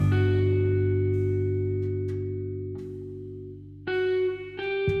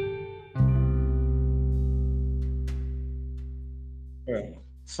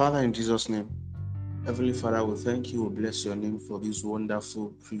Father, in Jesus' name, Heavenly Father, we thank you, we bless your name for this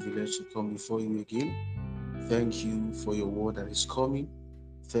wonderful privilege to come before you again. Thank you for your word that is coming.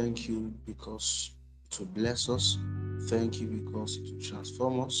 Thank you because it will bless us. Thank you because it will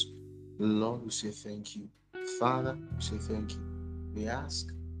transform us. Lord, we say thank you. Father, we say thank you. We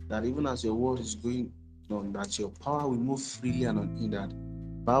ask that even as your word is going on, that your power will move freely and unhindered.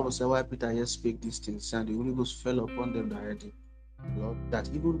 Bible says, why Peter yet spake these things, and the Holy Ghost fell upon them that heard him. Lord, that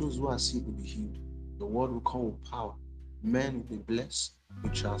even those who are sick will be healed. The word will come with power. Men will be blessed, will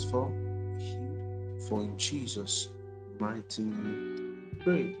transform, be healed. For in Jesus' mighty name,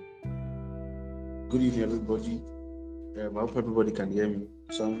 pray. Good evening, everybody. I hope everybody can hear me.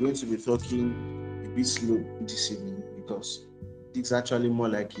 So I'm going to be talking a bit slow this evening because it's actually more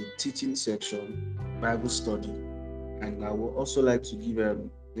like a teaching section, Bible study, and I would also like to give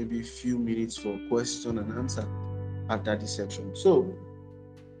maybe a few minutes for question and answer after this section. So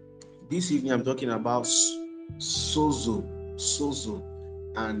this evening I'm talking about Sozo,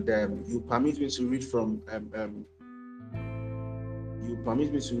 and you permit me to read from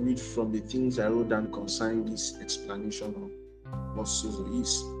the things I wrote down concerning this explanation of what Sozo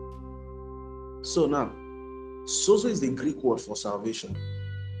is. So now, Sozo is the Greek word for salvation.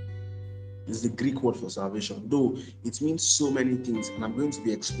 It's the Greek word for salvation, though it means so many things, and I'm going to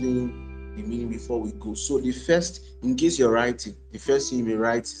be explaining the meaning before we go. So the first, in case you're writing, the first thing you may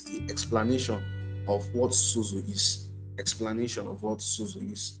write is the explanation of what Sozo is. Explanation of what Sozo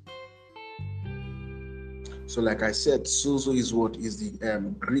is. So, like I said, Sozo is what is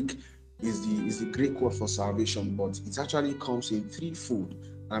the Greek is the Greek word for salvation, but it actually comes in threefold.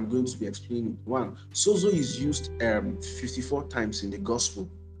 I'm going to be explaining. One, Sozo is used 54 times in the gospel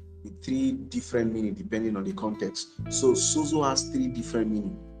with three different meanings depending on the context. So Sozo has three different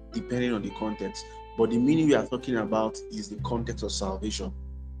meanings depending on the context, but the meaning we are talking about is the context of salvation.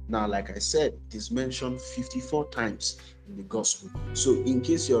 Now, like I said, it is mentioned 54 times in the gospel. So in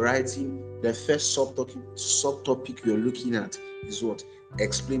case you're writing, the first subtopic you're looking at is what?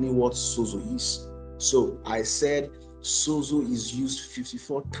 Explaining what Sozo is. So I said Sozo is used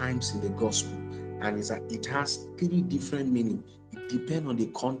 54 times in the gospel, and it has three different meanings. It depends on the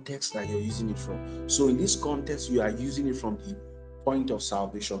context that you're using it from. So in this context, you are using it from the point of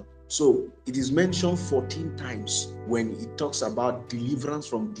salvation. So it is mentioned 14 times when it talks about deliverance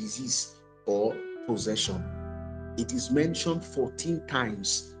from disease or possession. It is mentioned 14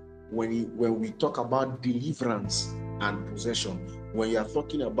 times when we talk about deliverance and possession. When you are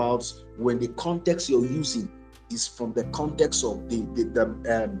talking about, when the context you're using is from the context of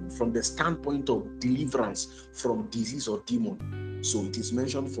from the standpoint of deliverance from disease or demon. So it is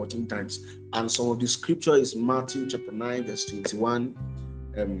mentioned 14 times. And some of the scripture is Matthew chapter 9, verse 21,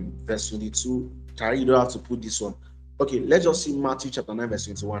 verse 22. Tari, you don't have to put this one. Okay, let's just see Matthew chapter 9, verse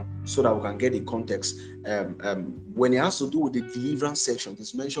 21, so that we can get the context. When it has to do with the deliverance section,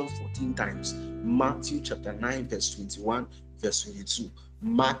 it's mentioned 14 times. Matthew chapter 9, verse 21, verse 22.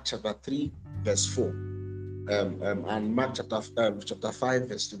 Mark chapter 3, verse 4. And Mark chapter 5,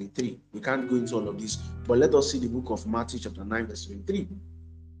 verse 23. We can't go into all of this, but let us see the book of Matthew chapter 9, verse 23.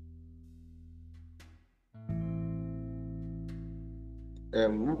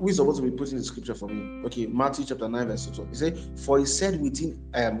 Who is supposed to be putting the scripture for me? Okay, Matthew chapter 9, verse 2. He said, "For he said within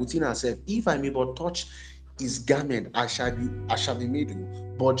herself, if I may but touch his garment, I shall be made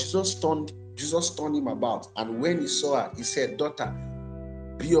whole." But Jesus turned him about, and when he saw her, he said, "Daughter,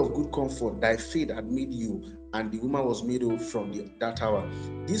 be of good comfort, thy faith had made you." And the woman was made whole from that hour.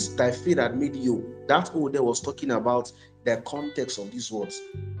 This "thy faith had made you," that whole there was talking about the context of these words.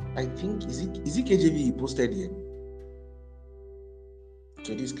 I think, is it KJV he posted here?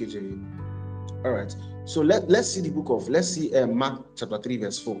 Okay, this KJV. All right. So let's see Mark chapter 3,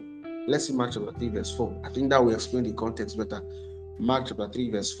 verse 4. Let's see Mark chapter 3, verse 4. I think that will explain the context better. Mark chapter 3,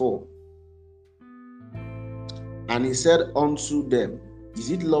 verse 4. And he said unto them,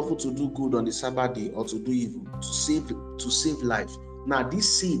 "Is it lawful to do good on the Sabbath day, or to do evil, to save life?" Now,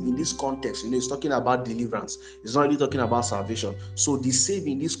 this save in this context, it's talking about deliverance. It's not really talking about salvation. So the save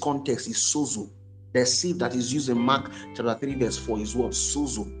in this context is Sozo. The save that is used in Mark chapter 3, verse 4 is what?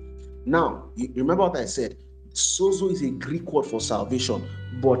 Sozo. Now, you remember what I said? Sozo is a Greek word for salvation,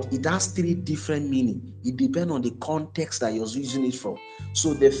 but it has three different meanings. It depends on the context that you're using it from.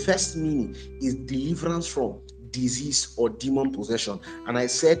 So the first meaning is deliverance from disease or demon possession. And I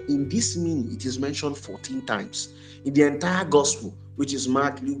said in this meaning, it is mentioned 14 times. In the entire gospel, which is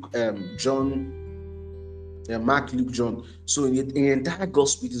Mark, Luke, John. So in the entire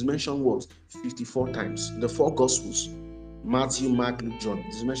gospel, it is mentioned what? 54 times. The four gospels. Matthew, Mark, Luke, John.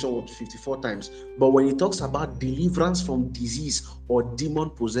 It is mentioned 54 times. But when it talks about deliverance from disease or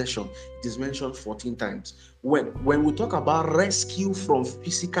demon possession, it is mentioned 14 times. When we talk about rescue from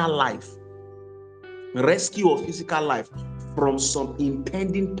physical life, rescue of physical life from some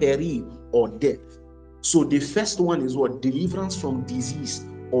impending peril or death. So the first one is what? Deliverance from disease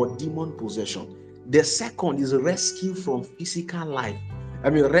or demon possession. The second is rescue from physical life.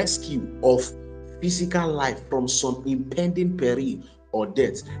 Rescue of physical life from some impending peril or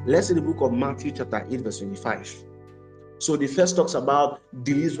death. Let's see the book of Matthew chapter 8 verse 25. So the first talks about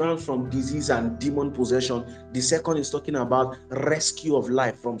deliverance from disease and demon possession. The second is talking about rescue of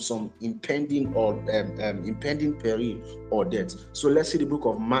life from some impending or impending peril or death. So let's see the book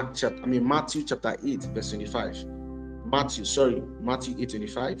of Matthew chapter 8 verse 25. Matthew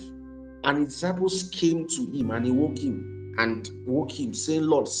 8:25. And his disciples came to him, and he woke him, saying,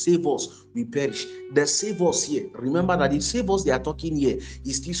 Lord, save us, we perish. The save us here, remember that the save us they are talking here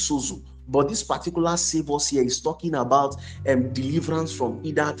is still Sozo. But this particular save us here is talking about deliverance from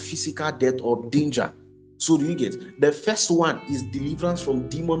either physical death or danger. So do you get? The first one is deliverance from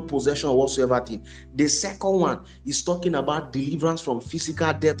demon possession or whatsoever thing. The second one is talking about deliverance from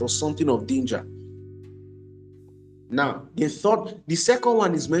physical death or something of danger. Now, the second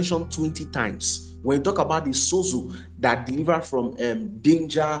one is mentioned 20 times. When you talk about the Sozo that deliver from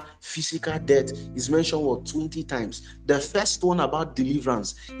danger, physical death, is mentioned 20 times. The first one about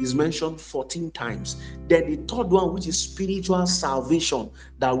deliverance is mentioned 14 times. Then the third one, which is spiritual salvation,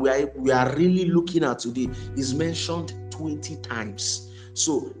 that we are really looking at today, is mentioned 20 times.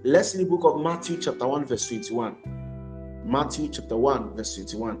 So let's see the book of Matthew chapter 1 verse 21. Matthew chapter 1 verse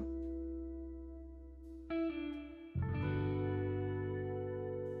 21.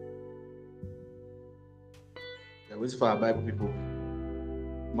 Wait for our Bible people.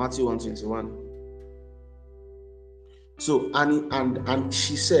 Matthew 1:21. So and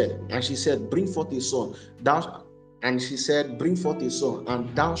she said, bring forth a son. She said, bring forth a son,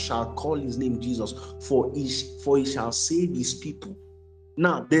 and thou shalt call his name Jesus, for he shall save his people.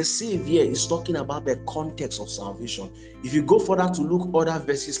 Now, the save here is talking about the context of salvation. If you go further to look other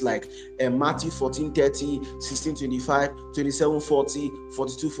verses like Matthew 14:30, 16:25, 27:40,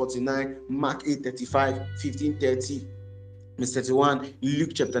 42:49, Mark 8:35, 15:30, verse 31,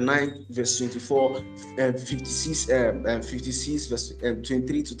 Luke chapter 9, verse 24, 56, verse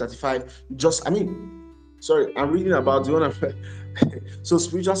 23 to 35. I'm reading about the one. So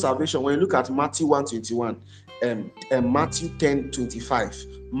spiritual salvation, when you look at Matthew 1:21, Matthew 10:25,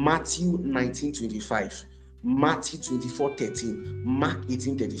 Matthew 19:25, Matthew 24:13, Mark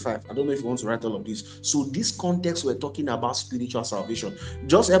 18:35. I don't know if you want to write all of this. So this context, we're talking about spiritual salvation.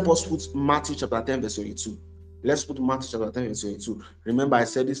 Just help us put Matthew chapter 10 verse 22. Let's put Matthew chapter 10 verse 22. Remember, I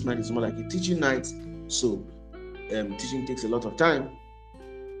said this night is more like a teaching night, so teaching takes a lot of time.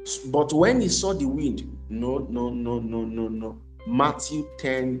 But when he saw the wind, no. Matthew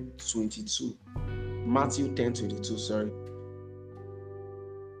 10:22. Matthew 10:22, sorry.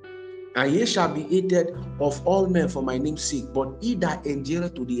 And ye shall be hated of all men for my name's sake, but he that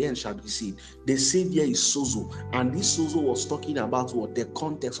endureth to the end shall be saved. The Savior is Sozo, and this Sozo was talking about what? The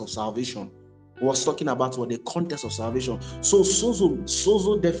context of salvation. Was talking about what? The context of salvation. So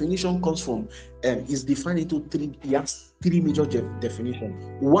Sozo definition comes from is defined into three. He has three major definitions.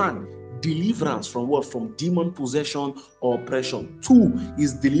 One, deliverance from what? From demon possession or oppression. Two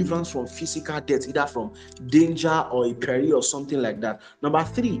is deliverance from physical death, either from danger or a peril or something like that. Number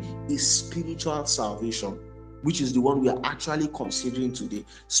three is spiritual salvation, which is the one we are actually considering today.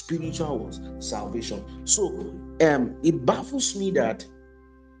 Spiritual salvation. So it baffles me that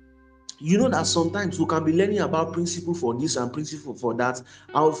that sometimes we can be learning about principle for this and principle for that.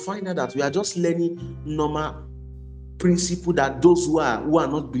 I'll find out that we are just learning normal principle that those who are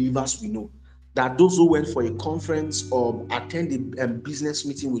not believers we know. That those who went for a conference or attend a business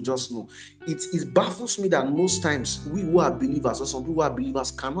meeting we just know. It baffles me that most times we who are believers, or some people who are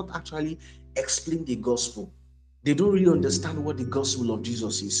believers, cannot actually explain the gospel. They don't really understand what the gospel of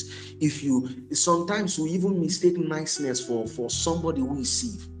Jesus is. Sometimes we even mistake niceness for somebody who is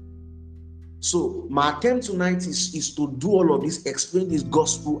saved. So my attempt tonight is to do all of this, explain this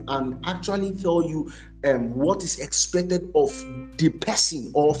gospel, and actually tell you what is expected of the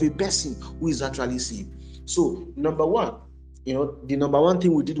person or of a person who is actually saved. So number one, the number one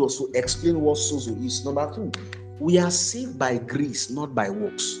thing we did was to explain what Sozo is. Number two, we are saved by grace, not by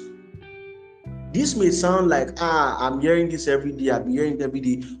works. This may sound like, I'm hearing this every day, I've been hearing it every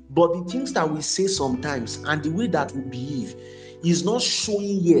day, but the things that we say sometimes and the way that we behave is not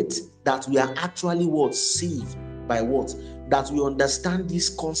showing yet that we are actually saved by what? that we understand this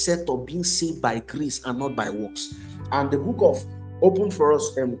concept of being saved by grace and not by works. And the book of open for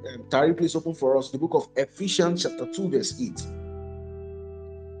us, Tari, please open for us the book of Ephesians chapter 2 verse 8.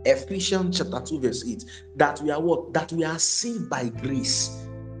 Ephesians chapter 2 verse 8. That we are what? That we are saved by grace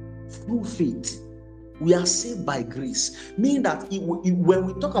through faith. We are saved by grace, meaning that when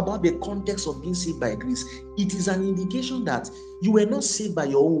we talk about the context of being saved by grace, it is an indication that you were not saved by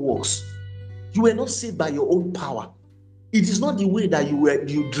your own works. You were not saved by your own power. It is not the way that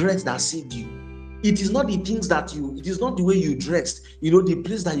you dressed that saved you. It is not the things that it is not the way you dressed, the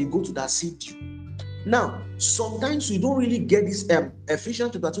place that you go to that saved you. Now, sometimes we don't really get this.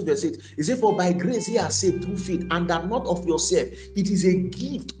 Ephesians chapter 2 verse 8, it says, for by grace ye are saved through faith, and that not of yourself. It is a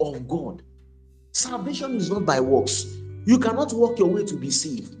gift of God. Salvation is not by works. You cannot work your way to be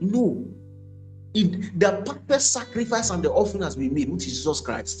saved. No. The perfect sacrifice and the offering has been made, which is Jesus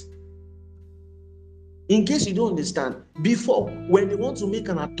Christ. In case you don't understand, before, when they want to make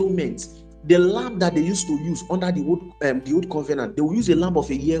an atonement, the lamb that they used to use under the old covenant, they will use a lamb of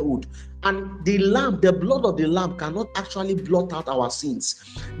a year old. And the blood of the lamb cannot actually blot out our sins.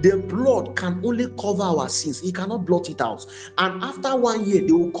 The blood can only cover our sins. It cannot blot it out. And after 1 year,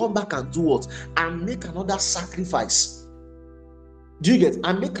 they will come back and do what? And make another sacrifice. Do you get?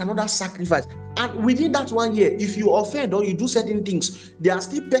 And make another sacrifice. And within that 1 year, if you offend or you do certain things, there are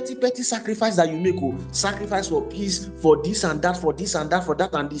still petty sacrifice that you make. Sacrifice for peace, for this and that, for this and that, for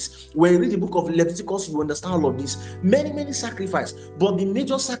that and this. When you read the book of Leviticus, you understand all of this. Many sacrifices. But the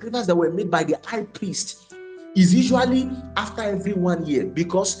major sacrifice that were made by the high priest is usually after every 1 year,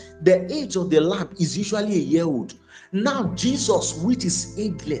 because the age of the lamb is usually a year old. Now, Jesus, which is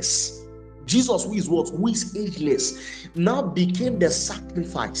ageless, Jesus, who is what? Who is ageless, now became the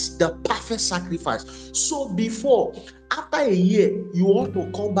sacrifice, the perfect sacrifice. So before, after a year, you ought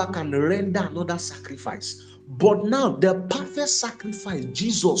to come back and render another sacrifice. But now, the perfect sacrifice,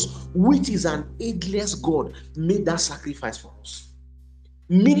 Jesus, which is an ageless God, made that sacrifice for us.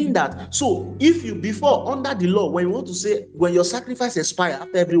 Meaning that, so if you before under the law, when you want to say, when your sacrifice expire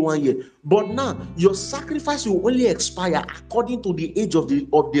after every 1 year, but now your sacrifice will only expire according to the age of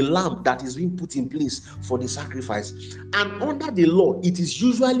the lamb that is being put in place for the sacrifice. And under the law, it is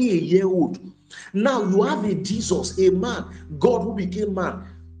usually a year old. Now you have a Jesus, a man, God who became man,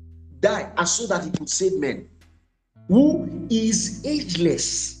 died as so that he could save men, who is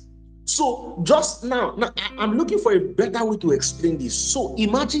ageless. So just now I'm looking for a better way to explain this. So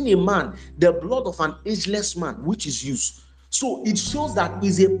imagine a man, the blood of an ageless man, which is used. So it shows that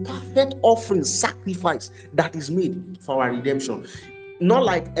is a perfect offering, sacrifice that is made for our redemption. Not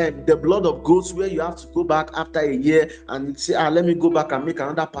like the blood of goats, where you have to go back after a year and say, let me go back and make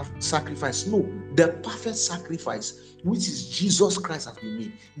another perfect sacrifice. No, the perfect sacrifice, which is Jesus Christ, has been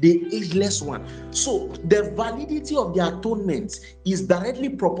made, the ageless one. So the validity of the atonement is directly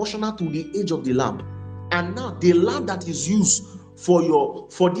proportional to the age of the lamb. And now the lamb that is used for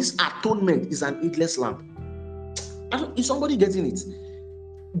this atonement is an ageless lamb. Is somebody getting it?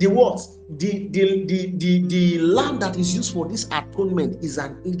 The lamb that is used for this atonement is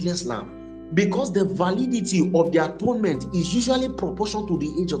an ageless lamb, because the validity of the atonement is usually proportional to the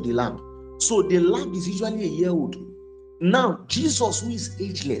age of the lamb. So the lamb is usually a year old. Now Jesus, who is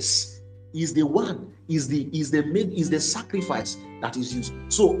ageless, is the one, is the sacrifice that is used.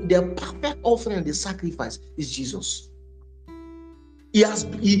 So the perfect offering and the sacrifice is Jesus.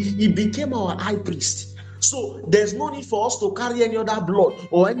 He became our high priest. So there's no need for us to carry any other blood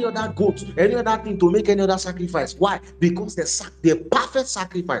or any other goat, any other thing to make any other sacrifice. Why? Because the perfect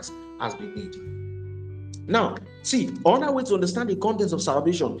sacrifice has been made. Now, see, another way to understand the context of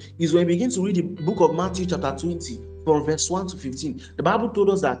salvation is when we begin to read the book of Matthew chapter 20 from verse 1 to 15. The Bible told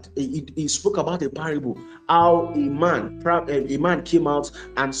us that it spoke about a parable, how a man came out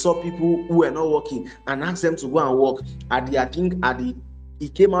and saw people who were not working and asked them to go and work he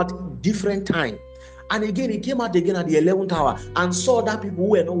came out different time. And again, he came out again at the 11th hour and saw that people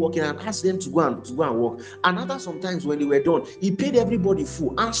who were not working and asked them to go and work. And after sometimes when they were done, he paid everybody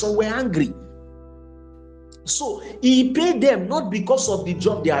full, and some were angry. So he paid them not because of the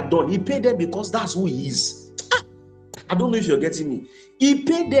job they had done. He paid them because that's who he is. I don't know if you're getting me. He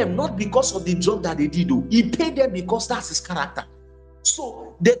paid them not because of the job that they did. He paid them because that's his character.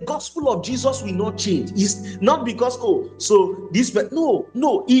 So the gospel of Jesus will not change. It's not because no,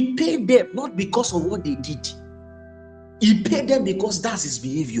 he paid them not because of what they did. He paid them because that's his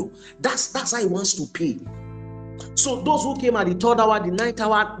behavior. That's how he wants to pay. So those who came at the 3rd hour, the 9th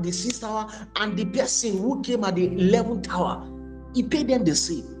hour, the 6th hour, and the person who came at the 11th hour, he paid them the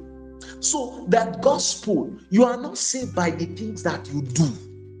same. So that gospel, you are not saved by the things that you do.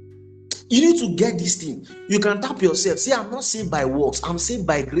 You need to get this thing. You can tap yourself. Say, I'm not saved by works. I'm saved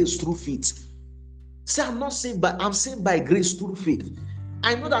by grace through faith. Say, I'm saved by grace through faith.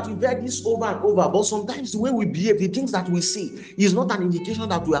 I know that we've heard this over and over, but sometimes the way we behave, the things that we say, is not an indication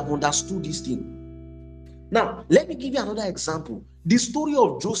that we have understood this thing. Now, let me give you another example. The story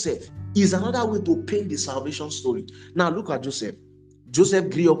of Joseph is another way to paint the salvation story. Now, look at Joseph. Joseph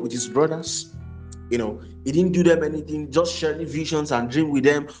grew up with his brothers. He didn't do them anything, just sharing visions and dream with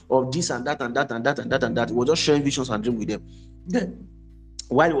them of this and that and that and that and that and that. He was just sharing visions and dream with them. Then,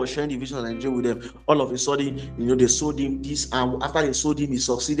 while he was sharing the visions and dream with them, all of a sudden, they sold him this, and after they sold him, he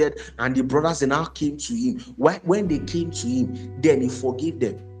succeeded, and the brothers, they now came to him. When they came to him, then he forgave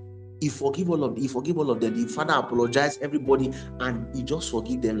them. He forgave all of them. The father apologized, everybody, and he just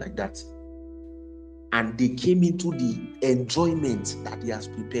forgave them like that. And they came into the enjoyment that he has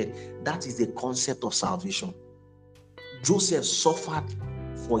prepared. That is the concept of salvation. Joseph suffered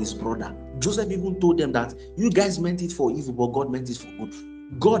for his brother. Joseph even told them that you guys meant it for evil, but God meant it for good.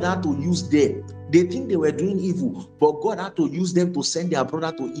 God had to use them. They think they were doing evil, but God had to use them to send their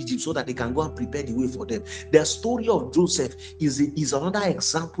brother to Egypt so that they can go and prepare the way for them. The story of Joseph is another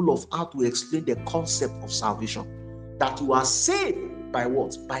example of how to explain the concept of salvation. That you are saved by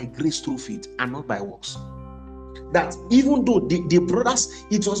what? By grace through faith and not by works. That even though the brothers,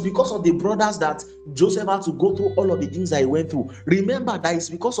 it was because of the brothers that Joseph had to go through all of the things that he went through. Remember that it's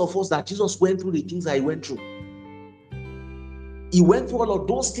because of us that Jesus went through the things that he went through. He went through all of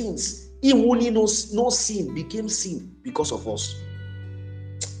those things. He only knows no sin became sin because of us.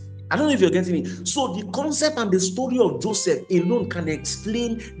 I don't know if you're getting me. So the concept and the story of Joseph alone can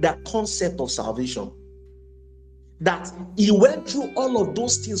explain the concept of salvation. That he went through all of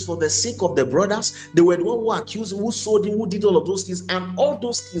those things for the sake of the brothers. They were the one who accused him, who sold him, who did all of those things, and all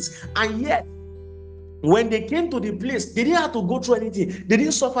those things. And yet, when they came to the place, they didn't have to go through anything. They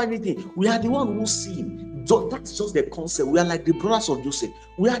didn't suffer anything. We are the one who sinned. That's just the concept. We are like the brothers of Joseph.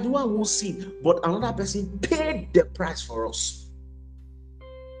 We are the one who sinned, but another person paid the price for us.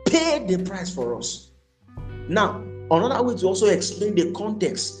 Paid the price for us. Now, another way to also explain the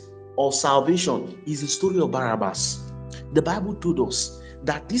context of salvation is the story of Barabbas. The Bible told us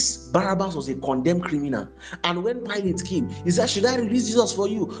that this Barabbas was a condemned criminal, and when Pilate came, he said, should I release Jesus for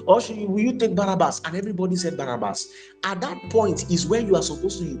you, or will you take Barabbas? And everybody said Barabbas. At that point is when you are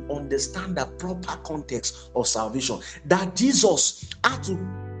supposed to understand the proper context of salvation, that Jesus had to,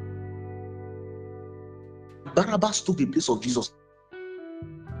 Barabbas took the place of Jesus.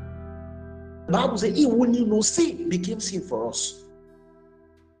 The Bible says he who knew no sin became sin for us.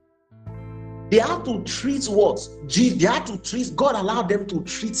 They had to treat what? They had to treat, God allowed them to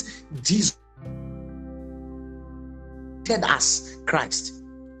treat Jesus as Christ.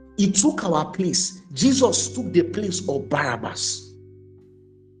 He took our place. Jesus took the place of Barabbas.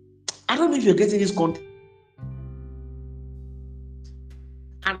 I don't know if you're getting this context.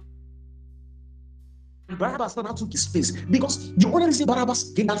 And Barabbas now took his place, because the only reason Barabbas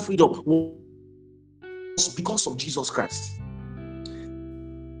gained that freedom was because of Jesus Christ.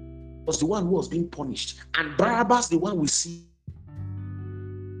 Was the one who was being punished, and Barabbas, the one we see,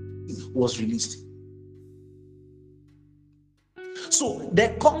 was released. So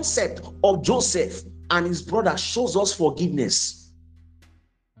the concept of Joseph and his brother shows us forgiveness.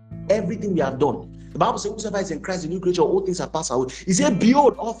 Everything we have done. The Bible says, whosoever is in Christ, the new creature, all things are passed away. He said,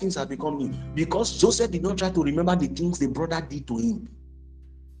 behold, all things have become new. Because Joseph did not try to remember the things the brother did to him.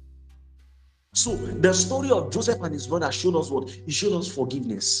 So the story of Joseph and his brother showed us what? It showed us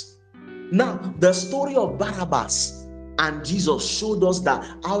forgiveness. Now, the story of Barabbas and Jesus showed us that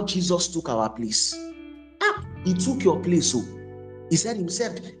how Jesus took our place. He took your place. So he said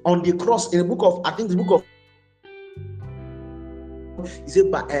himself on the cross in the book of, I think the book of, he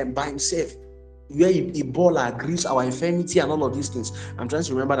said by himself, where he bore our griefs, our infirmity, and all of these things. I'm trying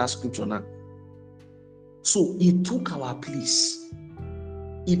to remember that scripture now. So he took our place.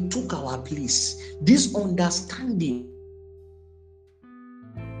 He took our place. This understanding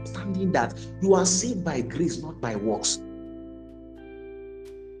that you are saved by grace, not by works.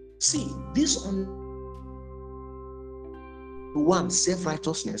 See, this one,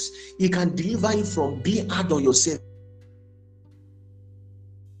 self-righteousness, it can deliver you from being hard on yourself.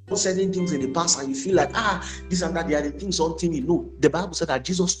 Certain things in the past, and you feel like, this and that, they are the things something you know. The Bible said that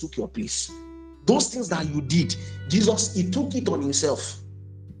Jesus took your place. Those things that you did, Jesus, he took it on himself.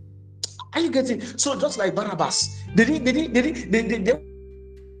 Are you getting? So just like Barabbas, they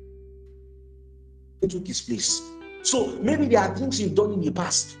took his place. So maybe there are things you've done in the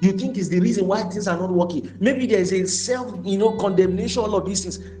past you think is the reason why things are not working. Maybe there is a self, condemnation, all of these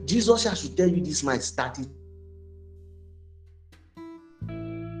things. Jesus should tell you this, my start.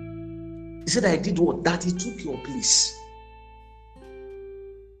 He said, I did what? That he took your place.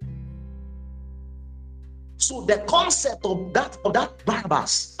 So the concept of that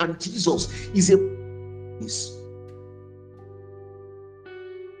Barabbas and Jesus is a is.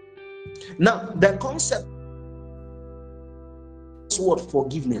 Now the concept is what?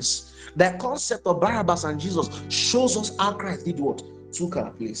 Forgiveness. The concept of Barabbas and Jesus shows us how Christ did what? Took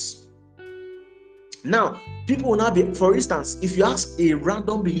our place. Now people will now be, for instance, if you ask a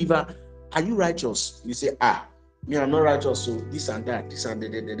random believer, are you righteous? You say, me, I'm not righteous, so this and that, this and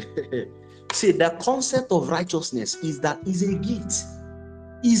that. See, the concept of righteousness is that is a gift.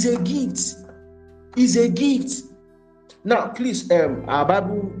 Is a gift. Is a gift. Now, please, our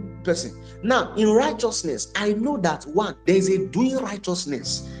Bible person. Now, in righteousness, I know that one, there is a doing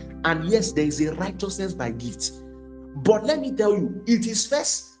righteousness, and yes, there is a righteousness by gift. But let me tell you, it is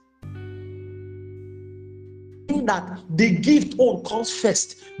first that the gift all comes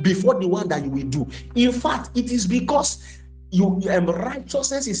first before the one that you will do. In fact, it is because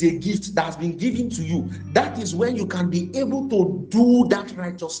righteousness is a gift that has been given to you. That is when you can be able to do that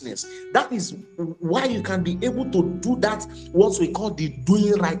righteousness. That is why you can be able to do that, what we call the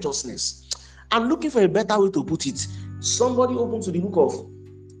doing righteousness. I'm looking for a better way to put it. Somebody open to the book of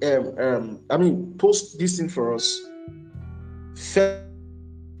post this thing for us.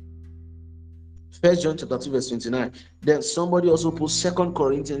 First John chapter 2 verse 29. Then somebody also post 2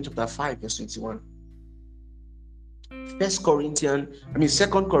 Corinthians chapter 5 verse 21. 2 Corinthians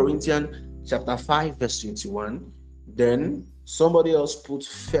chapter 5 verse 21. Then somebody else put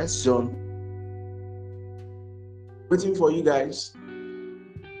 1 John. Waiting for you guys.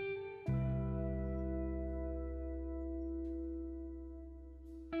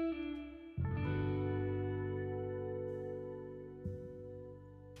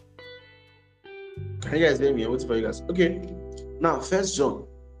 Can you guys hear me? I'm waiting for you guys. Okay. Now 1 John.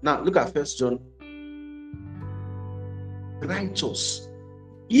 Now look at 1 John. Righteous.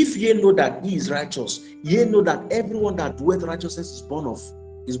 If ye know that he is righteous, ye know that everyone that doeth righteousness is born of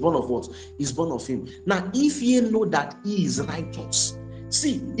what? Is born of him. Now, if ye know that he is righteous,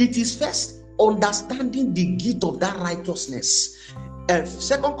 see, it is first understanding the gift of that righteousness. 2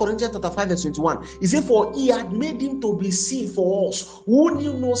 Corinthians chapter 5 verse 21. He said, for he had made him to be sin for us, who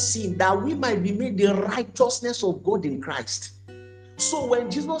knew no sin, that we might be made the righteousness of God in Christ. So when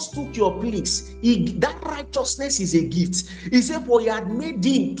Jesus took your place, that righteousness is a gift. He said, for he had made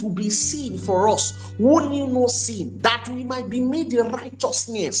him to be sin for us, who knew no sin, that we might be made the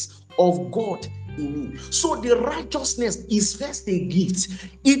righteousness of God in him. So the righteousness is first a gift.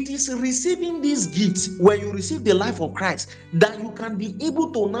 It is receiving this gift when you receive the life of Christ that you can be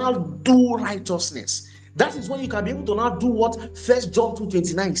able to now do righteousness. That is when you can be able to now do what 1 John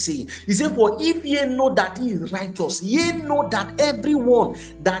 2:29 is saying. He said, for if ye know that he is righteous, ye know that everyone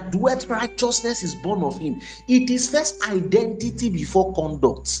that doeth righteousness is born of him. It is first identity before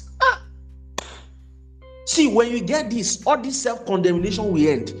conduct. See, when you get this, all this self-condemnation we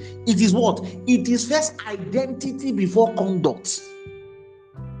end. It is what? It is first identity before conduct.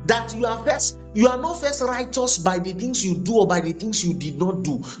 That you are not first righteous by the things you do or by the things you did not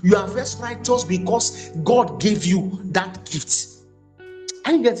do. You are first righteous because God gave you that gift.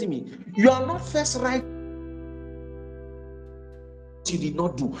 Are you getting me? You are not first righteous you did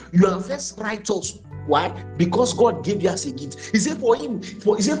not do. You are first righteous. Why? Because God gave you as a gift. He said for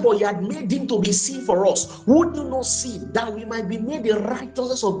he had made him to be sin for us, who do not sin, that we might be made the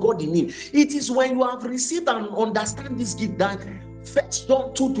righteousness of God in him. It is when you have received and understand this gift that 1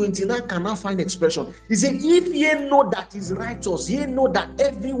 John 2:29 cannot find expression. He said, if ye know that is righteous, ye know that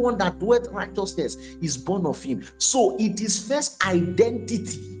everyone that doeth righteousness is born of him. So it is first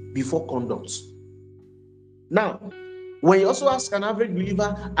identity before conduct. Now, when you also ask an average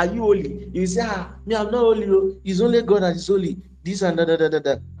believer, are you holy? You say, me, I'm not holy. It's only God that is holy. This and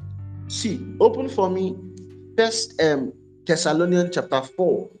that. See, open for me 1 Thessalonians chapter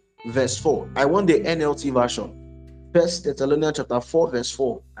 4, verse 4. I want the NLT version. 1 Thessalonians chapter 4, verse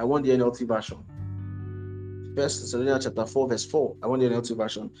 4. I want the NLT version. 1 Thessalonians chapter 4, verse 4. I want the NLT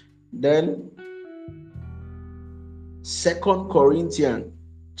version. Then 2 Corinthians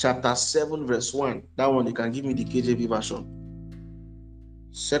chapter 7, verse 1. That one, you can give me the KJV version.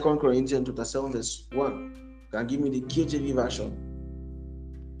 2 Corinthians chapter 7, verse 1. You can give me the KJV version.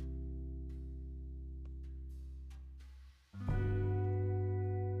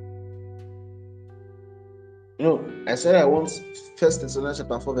 No, I said I want 1 Thessalonians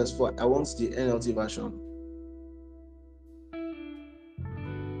chapter 4, verse 4. I want the NLT version.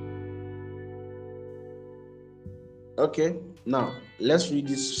 Okay, now let's read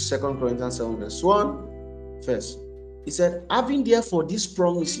this 2 Corinthians 7, verse 1 first. He said, having therefore these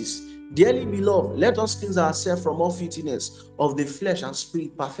promises, dearly beloved, let us cleanse ourselves from all filthiness of the flesh and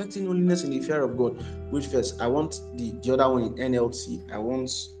spirit, perfecting holiness in the fear of God. Which verse? I want the other one in NLT.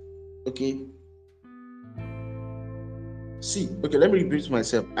 Let me repeat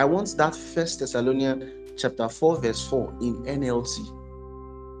myself. I want that 1 Thessalonians chapter 4 verse 4 in NLT.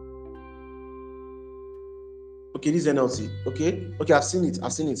 Okay, this is NLT. Okay, I've seen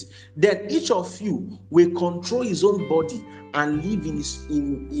it. Then each of you will control his own body and live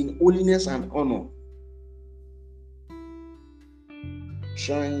in holiness and honor.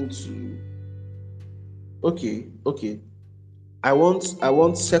 I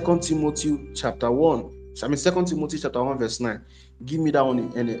want 2 Timothy chapter 1. 2 Timothy chapter 1 verse 9. Give me that one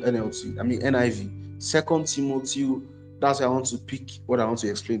in NLT. NIV. 2 Timothy. That's why I want to pick what I want to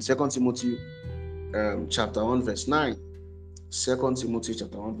explain. 2 Timothy chapter 1 verse 9. 2 Timothy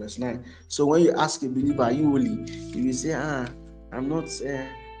chapter 1 verse 9. So when you ask a believer, are you holy? You will say, I'm not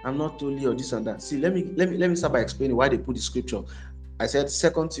holy or this and that. See, let me start by explaining why they put the scripture. I said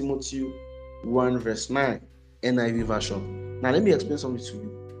 2 Timothy 1 verse 9, NIV version. Now let me explain something to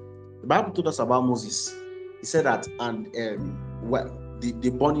you. The Bible told us about Moses. He said that, and the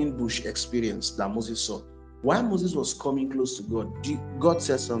burning bush experience that Moses saw. While Moses was coming close to God, God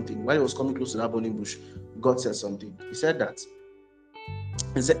said something. While he was coming close to that burning bush, God said something. He said that.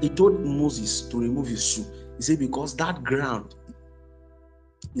 He told Moses to remove his shoe. He said, because that ground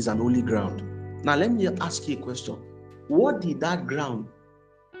is an holy ground. Now let me ask you a question. What did that ground?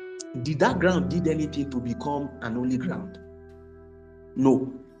 Did that ground did anything to become an holy ground?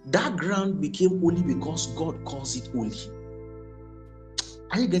 No. That ground became holy because God calls it holy.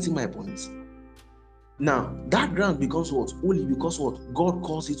 Are you getting my point? Now, that ground becomes what? Holy because what? God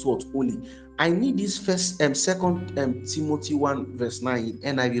calls it what? Holy. I need this second Timothy 1 verse 9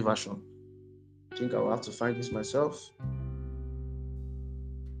 in NIV version. I think I will have to find this myself.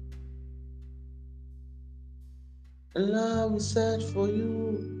 And I will search for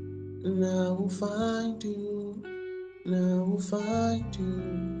you, and I will find you, and I will find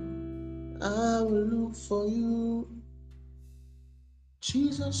you. I will look for you,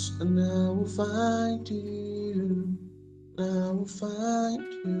 Jesus, and I will find you, and I will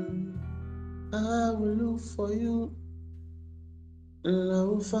find you. I will look for you, and I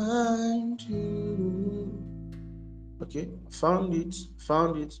will find you. Okay, found it.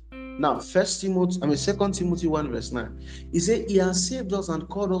 Now, 2 Timothy 1 verse 9. He said, he has saved us and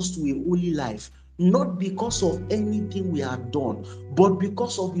called us to a holy life, not because of anything we have done, but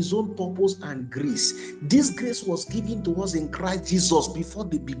because of his own purpose and grace. This grace was given to us in Christ Jesus before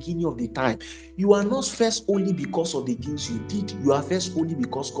the beginning of the time. You are not first holy because of the things you did. You are first holy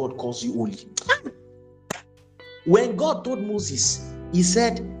because God calls you holy. When God told Moses, he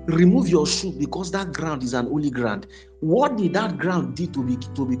said, remove your shoe because that ground is an holy ground. What did that ground do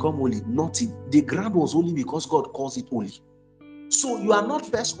to become holy? Nothing. The ground was holy because God calls it holy. So you are not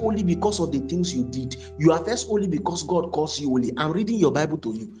first holy because of the things you did. You are first holy because God calls you holy. I'm reading your Bible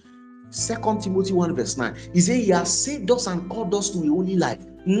to you. 2 Timothy 1 verse 9. He said, he has saved us and called us to a holy life.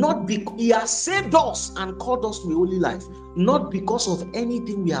 He has saved us and called us to a holy life, not because of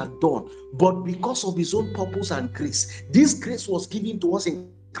anything we have done, but because of his own purpose and grace. This grace was given to us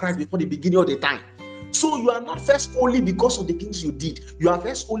in Christ before the beginning of the time. So you are not first holy because of the things you did. You are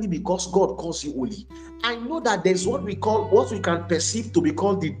first holy because God calls you holy. I know that there's what we can perceive to be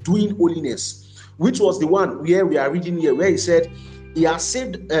called the doing holiness, which was the one where we are reading here, where he said he has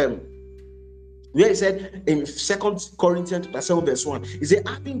saved where he said in 2 Corinthians 7 verse 1, he said,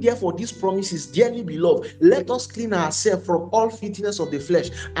 having therefore these promises, dearly beloved, let us clean ourselves from all filthiness of the flesh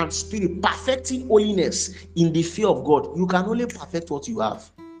and spirit, perfecting holiness in the fear of God. You can only perfect what you have.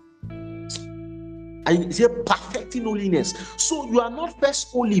 And say perfecting holiness. So you are not first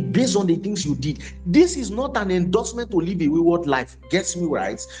holy based on the things you did. This is not an endorsement to live a wayward life. Gets me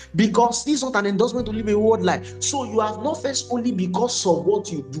right? Because this is not an endorsement to live a wayward life. So you are not first holy because of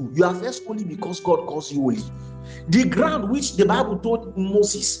what you do. You are first holy because God calls you holy. The ground which the Bible told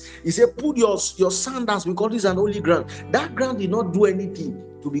Moses, he said, put your sandals because this is an holy ground. That ground did not do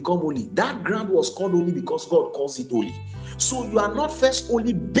anything to become holy. That ground was called holy because God calls it holy. So you are not first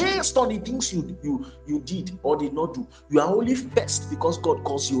holy based on the things you did or did not do. You are only first because God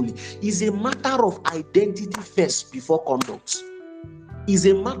calls you holy. It's a matter of identity first before conduct. It's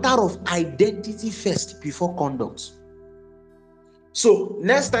a matter of identity first before conduct. So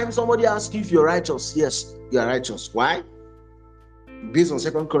next time somebody asks you if you're righteous, yes, you are righteous. Why? based on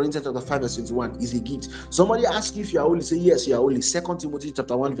 2 Corinthians chapter 5 verse 21, is a gift. Somebody asks you if you are holy, say yes, you are holy. 2 Timothy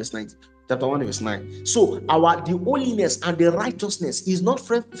chapter 1 verse 9. Chapter 1 verse 9. So the holiness and the righteousness is not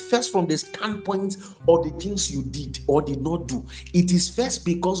first from the standpoint of the things you did or did not do. It is first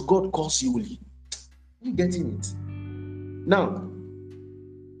because God calls you holy. You getting it? Now,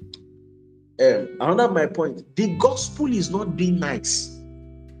 another my point, the gospel is not being nice.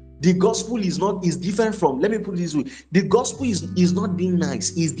 The gospel is different from, let me put it this way, the gospel is not being nice,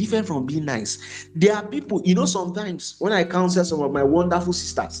 is different from being nice. There are people, sometimes when I counsel some of my wonderful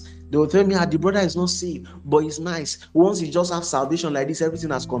sisters, they will tell me, the brother is not saved, but he's nice. Once you just have salvation like this, everything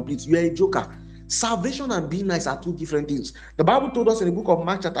has complete. You are a joker. Salvation and being nice are two different things. The Bible told us in the book of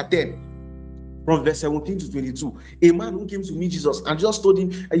Mark chapter 10, from verse 17 to 22, a man who came to meet Jesus and just told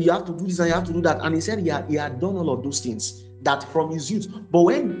him, you have to do this and you have to do that. And he said he had done all of those things, that from his youth. But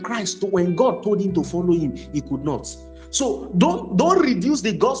when God told him to follow him, he could not. So don't reduce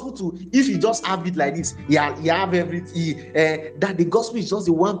the gospel to, if you just have it like this, you have everything, that the gospel is just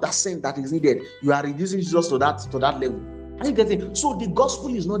the 1% that is needed. You are reducing Jesus to that level. Are you getting? So the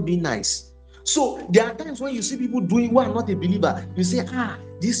gospel is not being nice. So there are times when you see people doing what are not a believer, you say,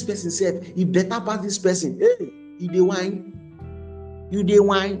 this person said, he better pass this person. Hey, you dey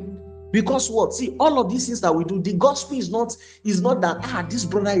whine. Because what? See, all of these things that we do, the gospel is not that, this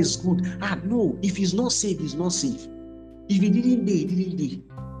brother is good. No, if he's not safe, he's not safe. If he didn't he didn't.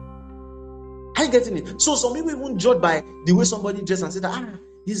 Are you getting it? So some people even judge by the way somebody dressed and say that,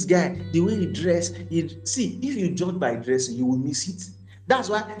 this guy, the way he dressed, see, if you judge by dressing, you will miss it. That's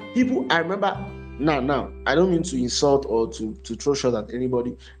why people, I remember, now, I don't mean to insult or to throw shots at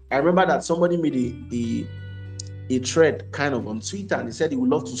anybody. I remember that somebody made a thread kind of on Twitter, and he said he would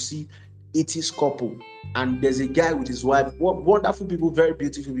love to see 80s couple. And there's a guy with his wife, wonderful people, very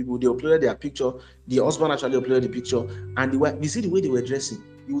beautiful people. They uploaded their picture. The husband actually uploaded the picture. And the wife, you see the way they were dressing,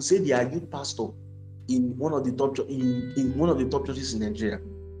 you will say they are youth pastor in one of the top churches in Nigeria.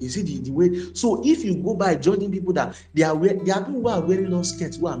 You see the way. So if you go by judging people that there are people who are wearing long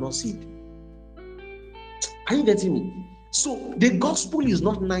skirts who are not saved. Are you getting me? So the gospel is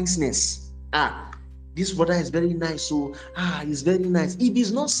not niceness. This brother is very nice, so he's very nice. If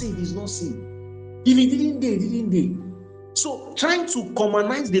he's not saved, he's not saved. If he didn't. So trying to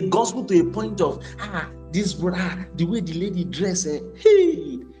commonize the gospel to a point of this brother, the way the lady dresses,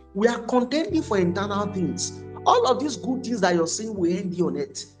 hey, we are contending for internal things. All of these good things that you're saying will end here on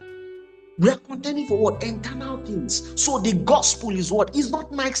earth. We are contending for what? Internal things. So the gospel is what? It's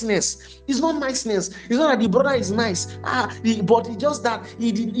not niceness. It's not niceness. It's not that the brother is nice. But it's just that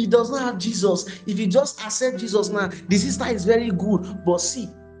he does not have Jesus. If he just accept Jesus now, the sister is very good. But see,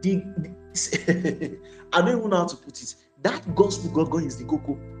 I don't even know how to put it. That gospel God is the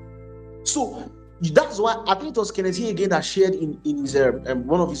cocoa. So that's why I think it was Kenneth again that shared in his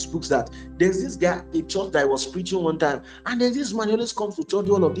one of his books that there's this guy, a church that was preaching one time, and then this man always comes to church,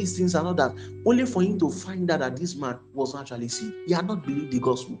 all of these things and all that, only for him to find out that this man was actually saved. He had not believed the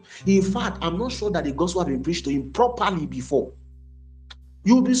gospel. In fact, I'm not sure that the gospel had been preached to him properly before.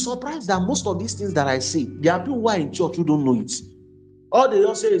 You'll be surprised that most of these things that I say, there are people who are in church who don't know it. All they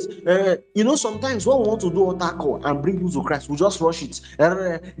just say is, sometimes when we want to do altar call and bring people to Christ, we just rush it.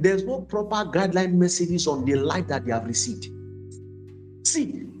 There's no proper guideline messages on the life that they have received.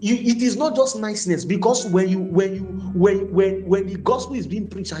 See, it is not just niceness, because when the gospel is being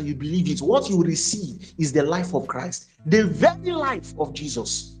preached and you believe it, what you receive is the life of Christ, the very life of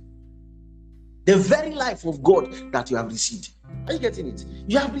Jesus, the very life of God that you have received. Are you getting it?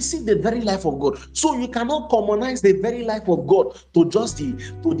 You have received the very life of God. So you cannot commonize the very life of God to just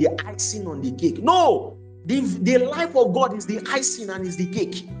the icing on the cake. No, the life of God is the icing and is the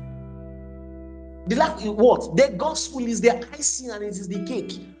cake. The life is what? The gospel is the icing and it is the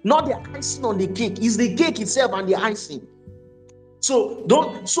cake. Not the icing on the cake. It's the cake itself and the icing. So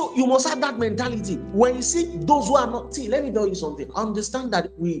you must have that mentality. When you see those who are not, let me tell you something. Understand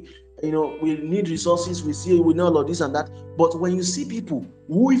that we need resources, we know all of this and that. But when you see people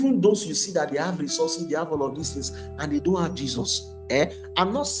who, even those you see that they have resources, they have all of these things, and they don't have Jesus,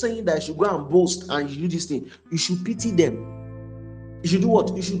 I'm not saying that you should go and boast and you do this thing. You should pity them. You should do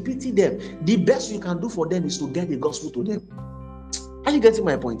what? You should pity them. The best you can do for them is to get the gospel to them. Are you getting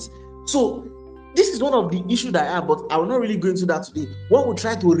my point? So this is one of the issues that I have, but I will not really go into that today. When we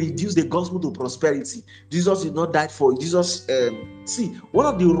try to reduce the gospel to prosperity, Jesus did not die for Jesus. See, one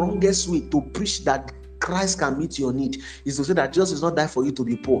of the wrongest way to preach that Christ can meet your need is to say that Jesus is not die for you to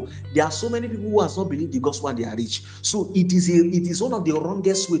be poor. There are so many people who have not believed the gospel and they are rich. So it is one of the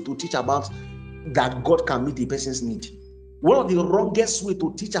wrongest way to teach about that God can meet a person's need. One of the wrongest way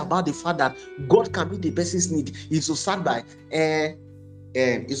to teach about the fact that God can meet a person's need is to start by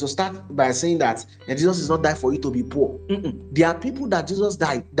is to start by saying that Jesus is not died for you to be poor. There are people that Jesus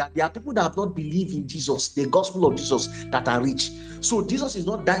died, that there are people that have not believed in Jesus, the gospel of Jesus, that are rich. So Jesus is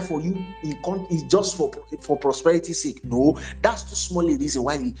not died for you in just for prosperity's sake. No, that's too small a reason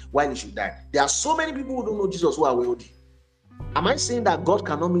why he should die. There are so many people who don't know Jesus who are wealthy. Am I saying that God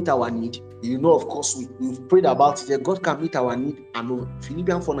cannot meet our need? You know, of course, we've prayed about it. That God can meet our need. I know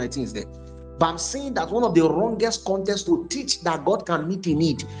Philippians 4:19 is there. But I'm saying that one of the wrongest contexts to teach that God can meet a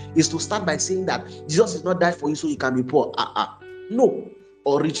need is to start by saying that Jesus is not died for you so you can be poor. No.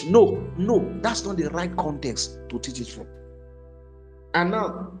 Or rich. No. That's not the right context to teach it from. And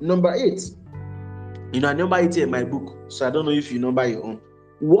now, number 8. I number 8 in my book, so I don't know if you number your own.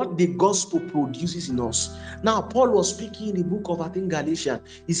 What the gospel produces in us. Now, Paul was speaking in the book of, I think, Galatians.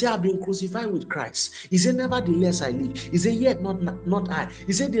 He said, I've been crucified with Christ. He said, nevertheless I live. He said, yet not I.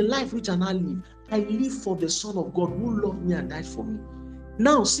 He said, the life which I now live, I live for the Son of God who loved me and died for me.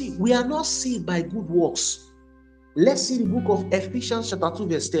 Now, see, we are not saved by good works. Let's see the book of Ephesians chapter 2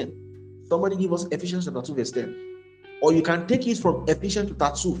 verse 10. Somebody give us Ephesians chapter 2 verse 10. Or you can take it from Ephesians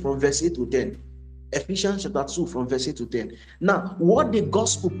chapter 2 from verse 8 to 10. Ephesians chapter 2 from verse 8 to 10. Now, what the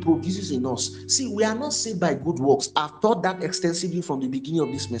gospel produces in us. See, we are not saved by good works. I've taught that extensively from the beginning of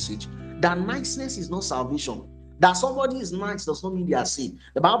this message. That niceness is not salvation. That somebody is nice does not mean they are saved.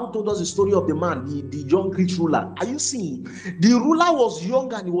 The Bible told us the story of the man, the young rich ruler. Are you seeing? The ruler was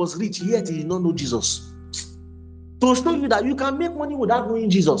young and he was rich, yet he did not know Jesus. To show you that you can make money without knowing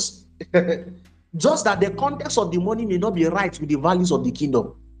Jesus. Just that the context of the money may not be right with the values of the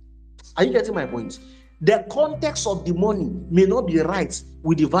kingdom. Are you getting my point? The context of the money may not be right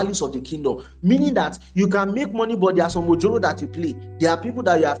with the values of the kingdom. Meaning that you can make money, but there are some ojoro that you play. There are people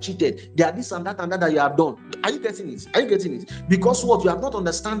that you have cheated. There are this and that you have done. Are you getting it? Because what? You have not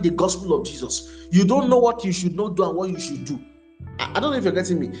understand the gospel of Jesus. You don't know what you should not do and what you should do. I don't know if you're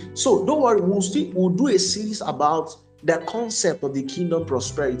getting me. So don't worry, we'll do a series about the concept of the kingdom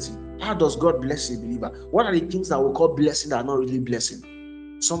prosperity. How does God bless a believer? What are the things that we call blessing that are not really blessing?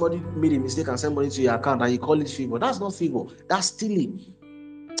 Somebody made a mistake and sent money to your account and you call it favor. That's not favor. That's stealing.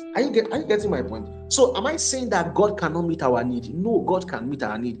 Are you getting my point? So am I saying that God cannot meet our need? No, God can meet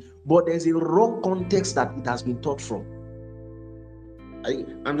our need. But there's a wrong context that it has been taught from.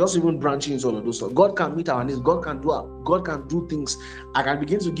 I'm just even branching into all of those stuff. God can meet our needs. God can do things. I can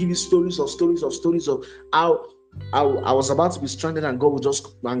begin to give you stories of how I was about to be stranded and God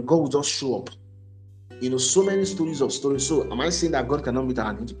will just show up. So many stories. So am I saying that God cannot meet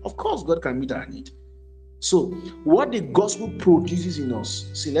our need? Of course, God can meet our need. So what the gospel produces in us.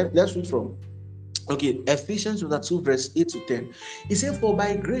 See, let's read from Ephesians chapter 2 verse 8 to 10. He said, for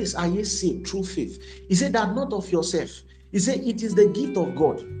by grace are ye saved through faith. He said that not of yourself. He said it is the gift of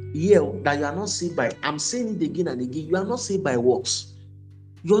God. That you are not saved by. I'm saying it again and again. You are not saved by works.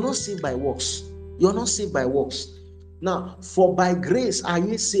 You are not saved by works. You are not saved by works. Now, for by grace are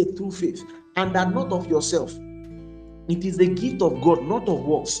ye saved through faith, and that not of yourself. It is the gift of God, not of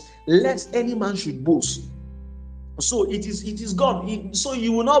works, lest any man should boast. So it is God. So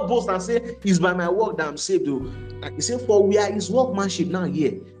you will not boast and say, it's by my work that I'm saved. Like he said, for we are his workmanship now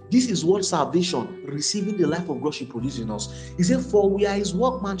here. This is what salvation, receiving the life of God, should produce in us. He said, for we are his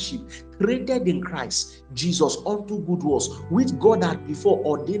workmanship, created in Christ Jesus unto good works, which God had before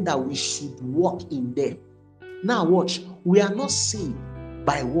ordained that we should walk in them. Now watch, we are not saved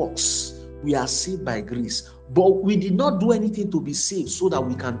by works. We are saved by grace. But we did not do anything to be saved so that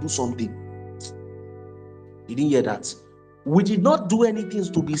we can do something. You didn't hear that? We did not do anything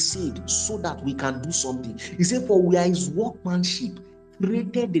to be saved so that we can do something. He said, for we are his workmanship,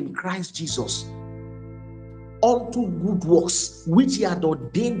 created in Christ Jesus unto good works, which he had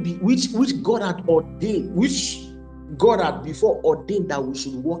ordained, which God had ordained, which God had before ordained that we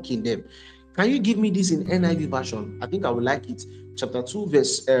should walk in them. Can you give me this in NIV version? I think I would like it.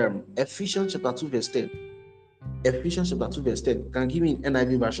 Ephesians chapter 2 verse 10. Ephesians chapter 2 verse 10. Can you give me in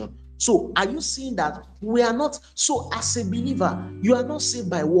NIV version? So are you seeing that we are not, so as a believer, you are not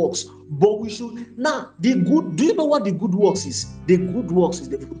saved by works, but we should, now do you know what the good works is? The good works is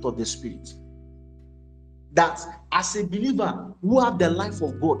the fruit of the Spirit. That as a believer who have the life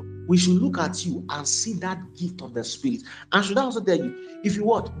of God, we should look at you and see that gift of the Spirit. And should I also tell you, if you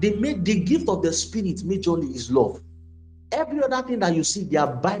want, they made the gift of the Spirit majorly is love. Every other thing that you see, they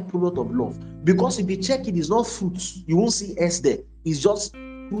are byproduct of love. Because if you check it, it's not fruit. You won't see S there. It's just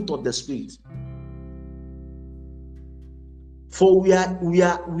fruit of the Spirit. For we are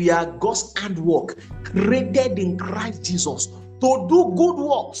God's handwork, created in Christ Jesus to do good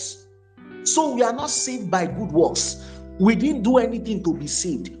works. So we are not saved by good works. We didn't do anything to be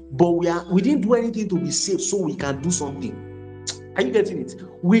saved, but we didn't do anything to be saved so we can do something. Are you getting it?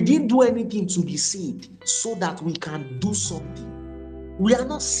 We didn't do anything to be saved so that we can do something. We are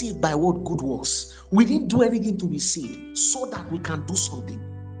not saved by what good works. We didn't do anything to be saved so that we can do something.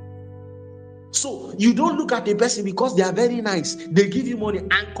 So you don't look at a person because they are very nice, they give you money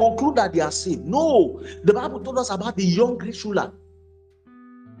and conclude that they are saved. No, the Bible told us about the young rich ruler.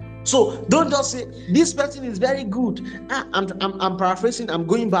 So don't just say this person is very good. I'm paraphrasing. I'm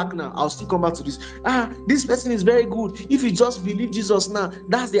going back now. I'll still come back to this. This person is very good. If you just believe Jesus now,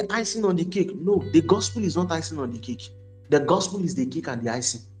 that's the icing on the cake. No, the gospel is not icing on the cake. The gospel is the cake and the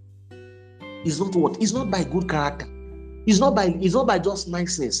icing. It's not what? It's not by good character. It's not by just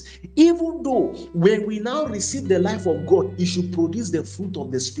niceness. Even though when we now receive the life of God, it should produce the fruit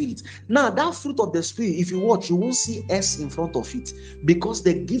of the Spirit. Now, that fruit of the Spirit, if you watch, you won't see S in front of it, because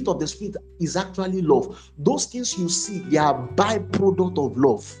the gift of the Spirit is actually love. Those things you see, they are byproduct of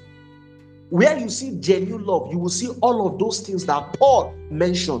love. Where you see genuine love, you will see all of those things that Paul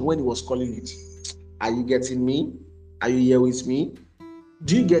mentioned when he was calling it. Are you getting me? Are you here with me?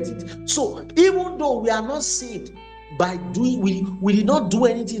 Do you get it? So even though we are not saved by doing, we did not do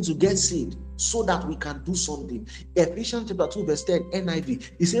anything to get saved so that we can do something. Ephesians chapter 2 verse 10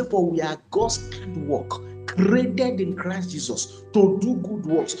 NIV, he said, for we are God's handiwork, created in Christ Jesus to do good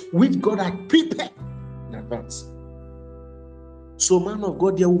works which God had prepared in advance. So man of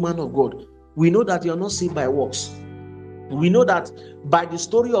God, dear woman of God, we know that you are not saved by works. We know that by the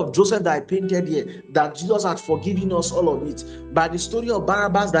story of Joseph that I painted here, that Jesus had forgiven us all of it. By the story of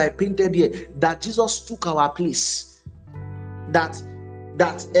Barabbas that I painted here, that Jesus took our place. That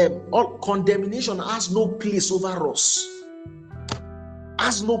all condemnation has no place over us.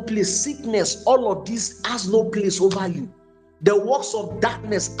 Has no place. Sickness, all of this has no place over you. The works of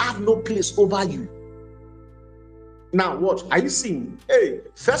darkness have no place over you. Now, what are you seeing? Hey,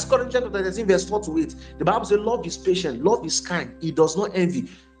 1 Corinthians 13 verse 4 to 8. The Bible says, love is patient, love is kind, it does not envy.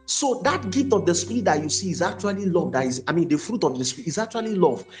 So that gift of the Spirit that you see is actually love. The fruit of the Spirit is actually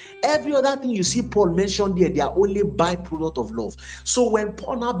love. Every other thing you see Paul mentioned there, they are only byproduct of love. So when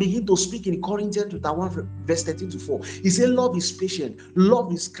Paul now begin to speak in Corinthians 1 verse 13 to 4, he said, love is patient,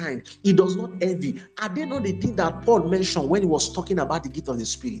 love is kind, it does not envy. Are they not the thing that Paul mentioned when he was talking about the gift of the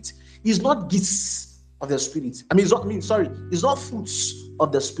Spirit? It's not gifts of the Spirit. It's not fruits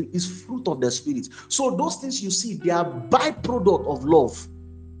of the Spirit, it's fruit of the Spirit. So those things you see, they are byproduct of love.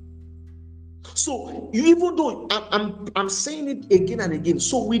 So even though I'm saying it again and again,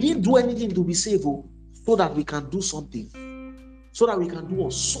 so we didn't do anything to be saved, so that we can do something. So that we can do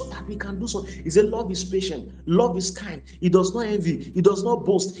what? So that we can do something. He said, love is patient, love is kind, it does not envy, it does not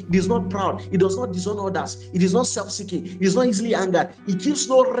boast, it is not proud, it does not disown others, it is not self-seeking, it is not easily angered, it keeps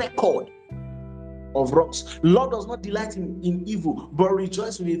no record of wrongs. Love does not delight in evil, but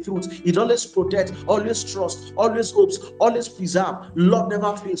rejoice with the truth. It always protects, always trusts, always hopes, always preserves. Love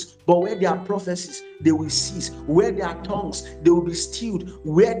never fails. But where there are prophecies, they will cease. Where there are tongues, they will be stilled.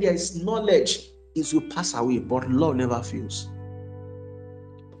 Where there is knowledge, it will pass away. But love never fails.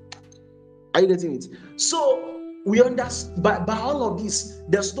 Are you getting it? So we understand by all of this,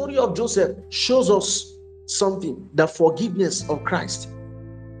 the story of Joseph shows us something: the forgiveness of Christ.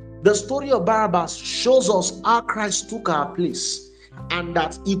 The story of Barabbas shows us how Christ took our place, and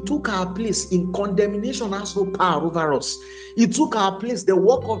that he took our place in condemnation has no power over us. He took our place. The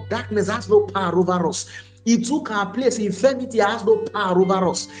work of darkness has no power over us. He took our place. Infirmity has no power over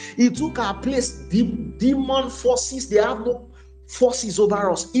us. He took our place. Demon forces, they have no forces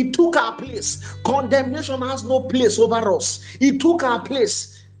over us. He took our place. Condemnation has no place over us. He took our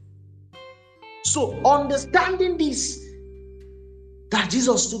place. So understanding this, that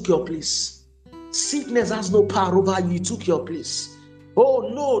Jesus took your place. Sickness has no power over you. He took your place. Oh,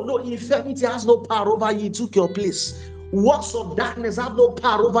 no, infirmity has no power over you. He took your place. Works of darkness have no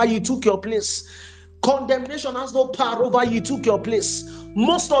power over you. He took your place. Condemnation has no power over you. He took your place.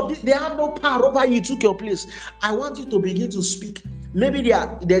 Most of it, they have no power over you. He took your place. I want you to begin to speak. Maybe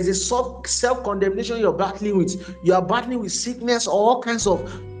there's a self-condemnation you're battling with. You are battling with sickness or all kinds of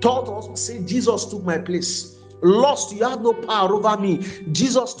thoughts. Say, Jesus took my place. Lust, you have no power over me.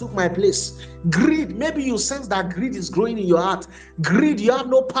 Jesus took my place. Greed, maybe you sense that greed is growing in your heart. Greed, you have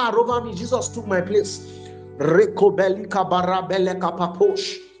no power over me. Jesus took my place.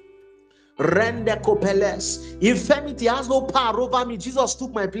 Rende kopeles. Infirmity has no power over me. Jesus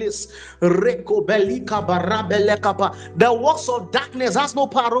took my place. Rekobelika barabelekapa. The works of darkness has no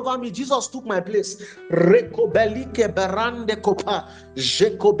power over me. Jesus took my place. Rekobelike berande kopa.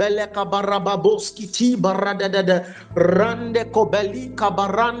 Jekobeleka barababoski ti baradadada. Rande kobelika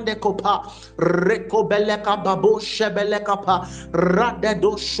barande kopa. Rekobeleka babo shebelekapa.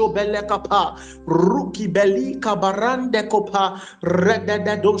 Radedo shobelekapa. Ruki belika barande kopa.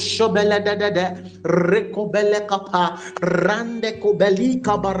 Rededo shobelekapa. Rekobele kapa rande kobeli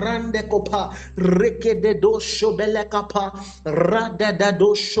kabarande kopa rekede do shobele kapa radada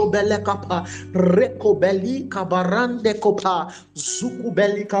do shobele kapa rekobeli kabarande kopa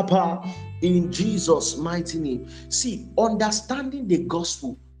zukubeli kapa. In Jesus' mighty name. See, understanding the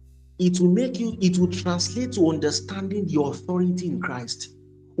gospel, it will translate to understanding the authority in Christ.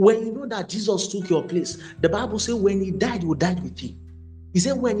 When you know that Jesus took your place, the Bible says when he died, you died with him. He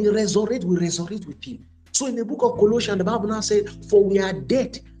said, when he resurrected, we resurrect with him. So in the book of Colossians, the Bible now says, for we are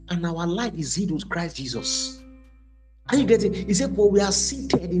dead and our life is hid with Christ Jesus. Are you getting it? He said, for we are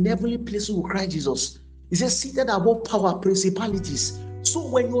seated in heavenly places with Christ Jesus. He said, seated above power, principalities. So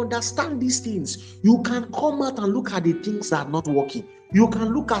when you understand these things, you can come out and look at the things that are not working. You can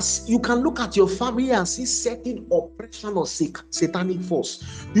look at your family and see certain oppression or satanic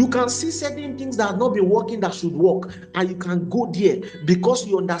force. You can see certain things that have not been working that should work, and you can go there because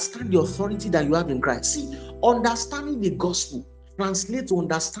you understand the authority that you have in Christ. See, understanding the gospel translates to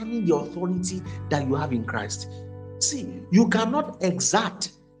understanding the authority that you have in Christ. See, you cannot exert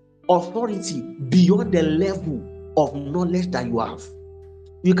authority beyond the level of knowledge that you have.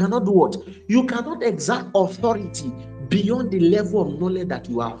 You cannot do what? You cannot exert authority beyond the level of knowledge that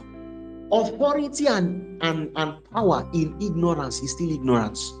you have. Authority and power in ignorance is still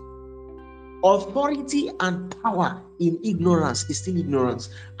ignorance. Authority and power in ignorance is still ignorance.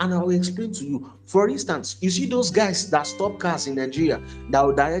 And I will explain to you. For instance, you see those guys that stop cars in Nigeria, that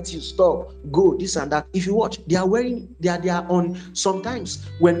will direct you, stop, go, this and that. If you watch, they are on, sometimes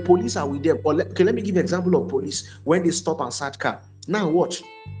when police are with them, let me give an example of police when they stop and search car. Now watch.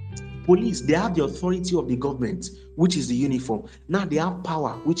 Police, they have the authority of the government, which is the uniform. Now they have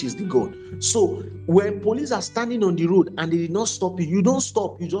power, which is the gun. So when police are standing on the road and they did not stop you, you don't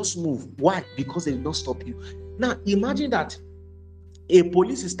stop, you just move. Why? Because they did not stop you. Now imagine that a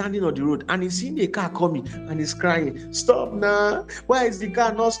police is standing on the road and he's seeing a car coming and he's crying, stop now, why is the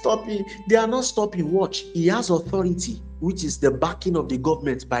car not stopping? They are not stopping. Watch, he has authority, which is the backing of the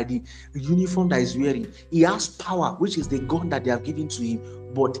government by the uniform that he's wearing. He has power, which is the gun that they have given to him,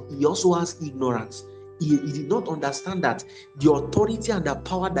 but he also has ignorance. He did not understand that the authority and the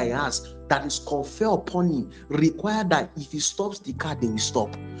power that he has, that is conferred upon him, require that if he stops the car, they will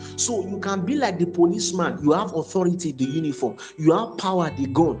stop. So you can be like the policeman. You have authority, the uniform. You have power, the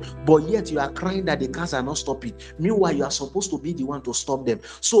gun. But yet you are crying that the cars are not stopping. Meanwhile, you are supposed to be the one to stop them.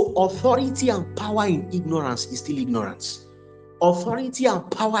 So authority and power in ignorance is still ignorance. Authority and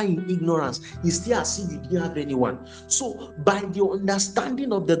power in ignorance is still as if you didn't have anyone. So by the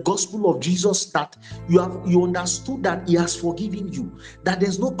understanding of the gospel of Jesus, that you understood that he has forgiven you, that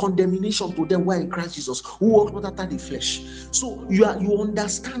there's no condemnation to them who are in Christ Jesus, who walk not after the flesh. So you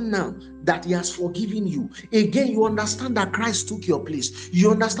understand now that he has forgiven you. Again, you understand that Christ took your place. You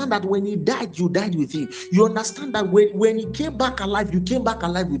understand that when he died, you died with him. You understand that when he came back alive, you came back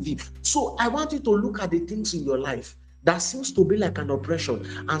alive with him. So I want you to look at the things in your life that seems to be like an oppression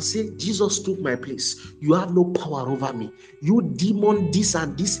and say, Jesus took my place. You have no power over me. You demon, this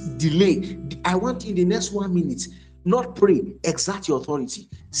and this delay. I want you in the next 1 minute, not pray, exert your authority.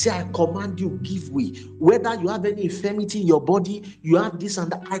 Say, I command you, give way. Whether you have any infirmity in your body, you have this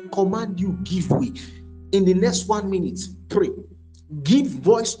and that, I command you, give way. In the next 1 minute, pray. Give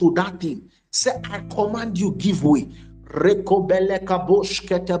voice to that thing. Say, I command you, give way. Rekobelekabosh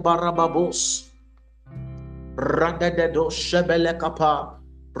ketebarababos. Radadado shebele kapa,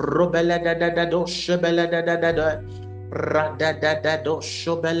 robele dadado shebele dadada, radadado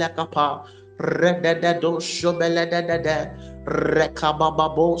shobele kapa, redadado shobele dadada,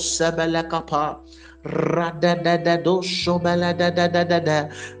 rekabababo sebele kapa, radadado shobele dadada,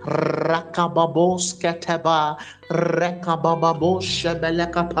 rakababos keteba, rekabababo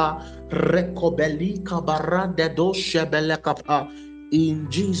shebele kapa, rekobeli kabaradado shebele kapa. In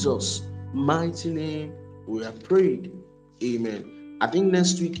Jesus' mighty name we have prayed. Amen. I think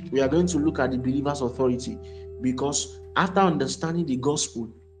next week we are going to look at the believer's authority, because after understanding the gospel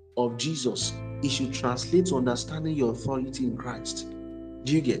of Jesus, it should translate to understanding your authority in Christ.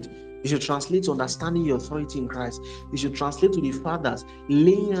 Do you get? It should translate to understanding your authority in Christ. It should translate to the fathers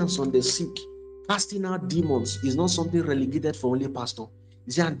laying hands on the sick, casting out demons is not something relegated for only pastor.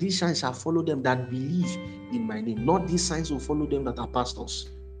 He said, and these signs shall follow them that believe in my name. Not these signs will follow them that are pastors.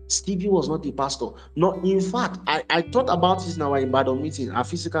 Stephen was not a pastor. No, in fact, I thought about this in our Ibadan meeting, our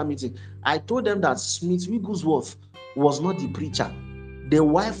physical meeting. I told them that Smith Wigglesworth was not the preacher. The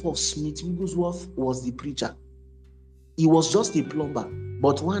wife of Smith Wigglesworth was the preacher. He was just a plumber.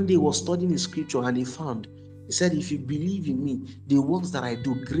 But one day he was studying the scripture and he said, if you believe in me, the works that I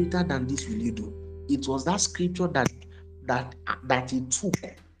do, greater than this will you do. It was that scripture that he took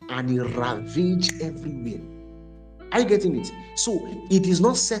and he ravaged everywhere. Are you getting it? So it is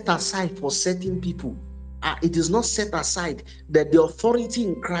not set aside for certain people. It is not set aside that the authority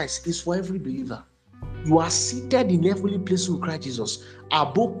in Christ is for every believer. You are seated in heavenly places with Christ Jesus,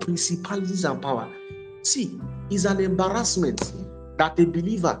 above principalities and power. See, it's an embarrassment that a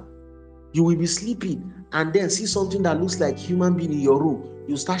believer, you will be sleeping and then see something that looks like human being in your room.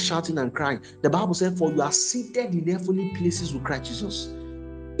 You start shouting and crying. The Bible said, for you are seated in heavenly places with Christ Jesus.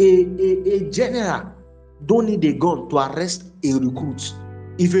 A general don't need a gun to arrest a recruit.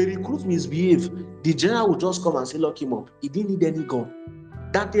 If a recruit misbehave, the general will just come and say, lock him up. He didn't need any gun.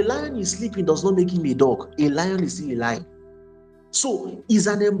 That a lion is sleeping does not make him a dog. A lion is still a lion. So it's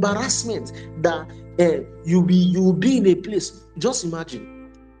an embarrassment that you will be in a place. Just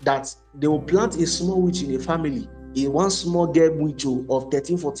imagine that they will plant a small witch in a family, a one small girl witch of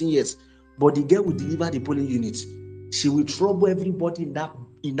 13, 14 years, but the girl will deliver the polling unit. She will trouble everybody in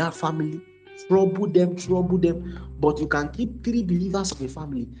that family, trouble them. But you can keep 3 believers of a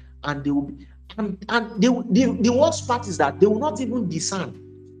family, and they will be, the worst part is that they will not even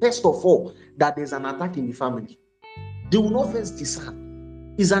discern, first of all, that there's an attack in the family. They will not first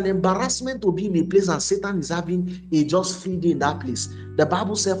discern. It's an embarrassment to be in a place and Satan is having a just free day in that place. The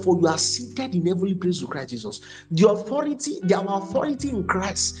Bible says, for you are seated in every place with Christ Jesus. Our authority in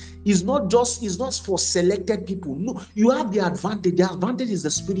Christ is not for selected people. No, you have the advantage. The advantage is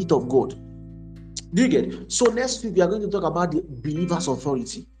the Spirit of God. Do you get it? So next week we are going to talk about the believer's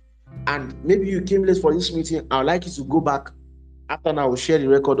authority. And maybe you came late for this meeting. I would like you to go back. After now, I will share the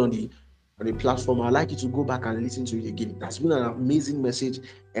record on the platform. I'd like you to go back and listen to it again. That's been an amazing message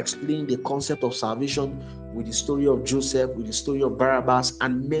explaining the concept of salvation with the story of Joseph, with the story of Barabbas,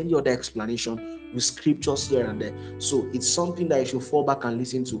 and many other explanations with scriptures here and there. So it's something that you should fall back and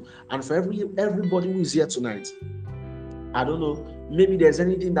listen to. And for everybody who is here tonight, I don't know, maybe there's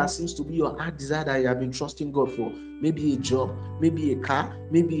anything that seems to be your heart desire that you have been trusting God for. Maybe a job, maybe a car,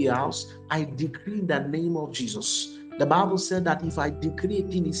 maybe a house. I decree in the name of Jesus. The Bible said that if I decree a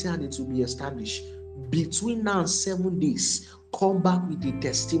thing, it will be established. Between now and 7 days, come back with a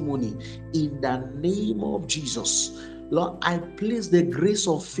testimony in the name of Jesus. Lord, I place the grace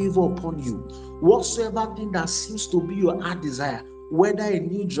of favor upon you. Whatsoever thing that seems to be your heart desire, whether a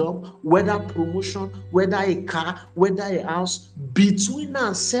new job, whether promotion, whether a car, whether a house, between now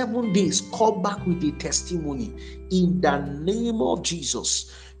and 7 days, come back with a testimony in the name of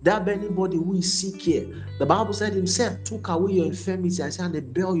Jesus. There be anybody who is sick here. The Bible said himself took away your infirmity and they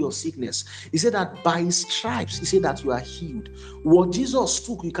bear your sickness. He said that by his stripes, he said that you are healed. What Jesus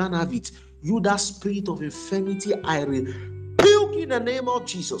took, you can't have it. You, that spirit of infirmity, I rebuke in the name of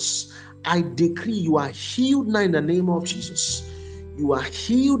Jesus. I decree you are healed now in the name of Jesus. You are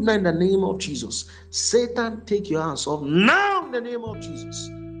healed now in the name of Jesus. Satan, take your hands off now in the name of Jesus.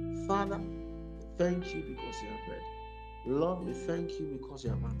 Father, thank you because you have read. Lord, we thank you because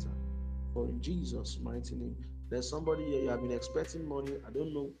you have answered. For in Jesus' mighty name. There's somebody here, you have been expecting money. I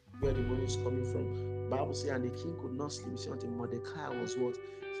don't know where the money is coming from. The Bible says, and the king could not sleep. Until Mordecai was what?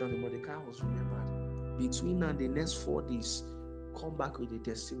 Until Mordecai was remembered. Between now and the next 4 days, come back with a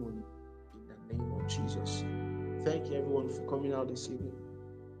testimony in the name of Jesus. Thank you, everyone, for coming out this evening.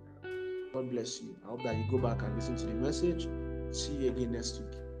 God bless you. I hope that you go back and listen to the message. See you again next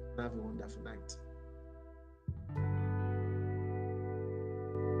week. Have a wonderful night.